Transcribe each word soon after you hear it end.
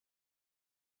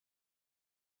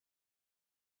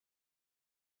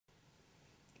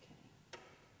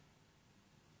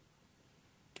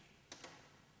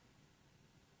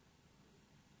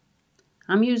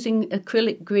I'm using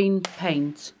acrylic green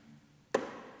paint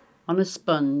on a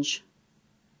sponge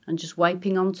and just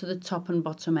wiping onto the top and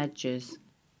bottom edges.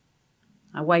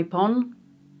 I wipe on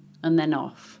and then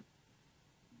off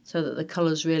so that the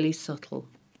colour's really subtle.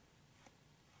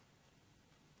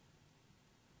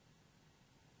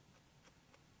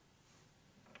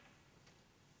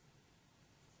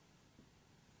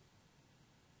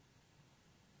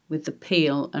 With the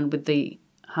peel and with the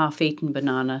half-eaten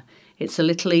banana, it's a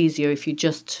little easier if you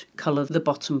just colour the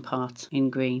bottom part in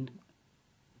green.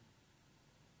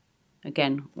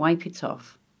 Again, wipe it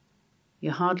off.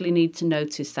 You hardly need to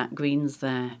notice that green's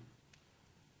there.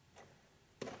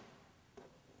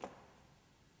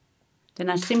 Then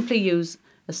I simply use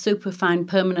a superfine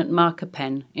permanent marker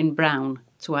pen in brown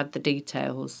to add the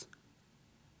details,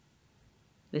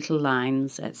 little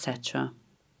lines, etc.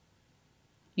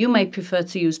 You may prefer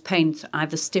to use paint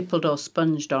either stippled or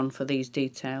sponged on for these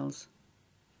details.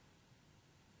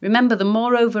 Remember, the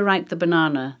more overripe the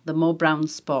banana, the more brown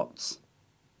spots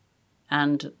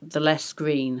and the less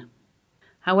green.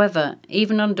 However,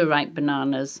 even underripe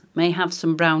bananas may have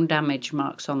some brown damage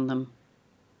marks on them.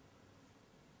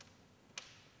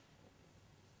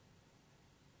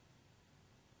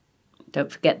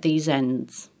 Don't forget these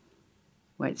ends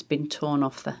where it's been torn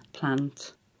off the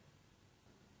plant.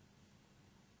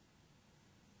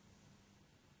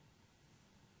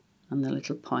 And the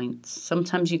little points.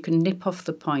 Sometimes you can nip off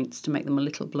the points to make them a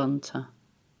little blunter,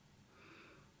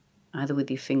 either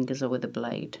with your fingers or with a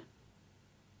blade.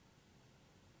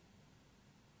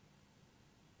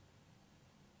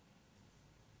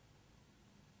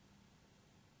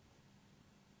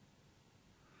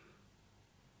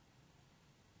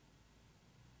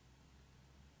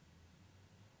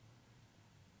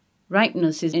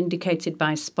 Ripeness is indicated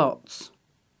by spots.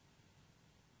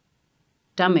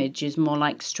 Damage is more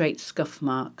like straight scuff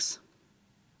marks.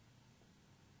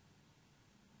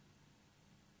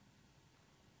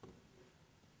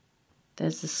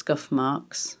 There's the scuff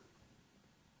marks.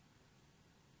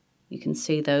 You can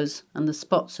see those, and the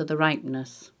spots are the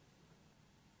ripeness.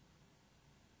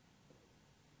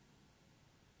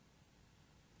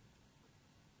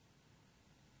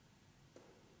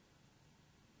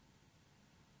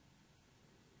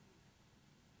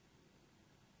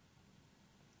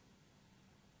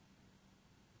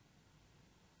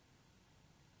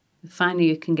 The finer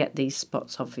you can get these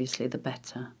spots, obviously, the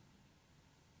better.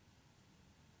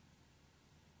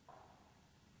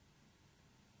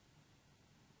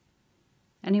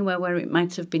 Anywhere where it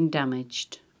might have been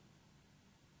damaged.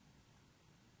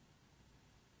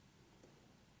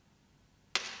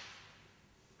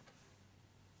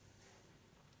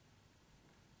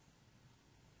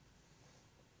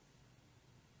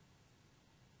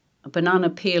 A banana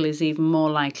peel is even more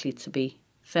likely to be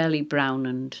fairly brown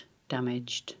and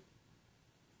damaged.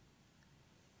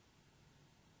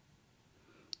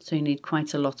 So you need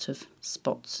quite a lot of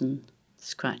spots and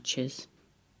scratches.